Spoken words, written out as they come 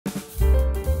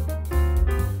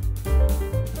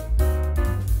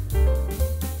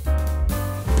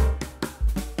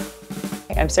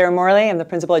I'm Sarah Morley. I'm the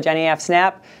principal of Jennie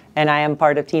Snapp, and I am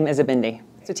part of Team Isibindi.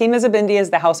 So Team Isibindi is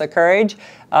the house of courage.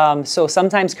 So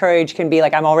sometimes courage can be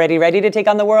like, I'm already ready to take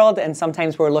on the world, and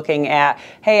sometimes we're looking at,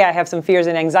 hey, I have some fears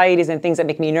and anxieties and things that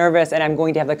make me nervous, and I'm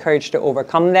going to have the courage to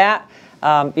overcome that.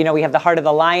 We have the heart of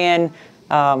the lion.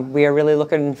 We are really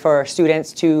looking for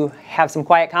students to have some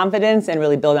quiet confidence and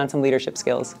really build on some leadership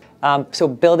skills. So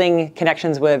building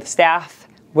connections with staff,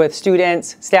 with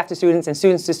students, staff to students, and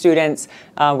students to students.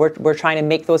 We're trying to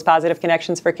make those positive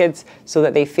connections for kids so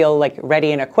that they feel like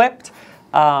ready and equipped.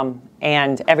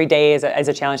 And every day is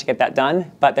a challenge to get that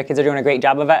done, but the kids are doing a great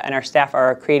job of it, and our staff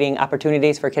are creating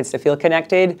opportunities for kids to feel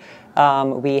connected.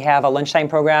 We have a lunchtime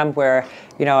program where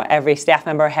every staff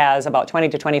member has about 20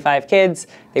 to 25 kids.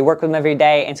 They work with them every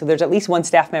day, and so there's at least one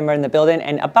staff member in the building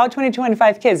and about 20 to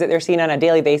 25 kids that they're seeing on a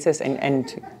daily basis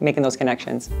and making those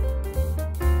connections.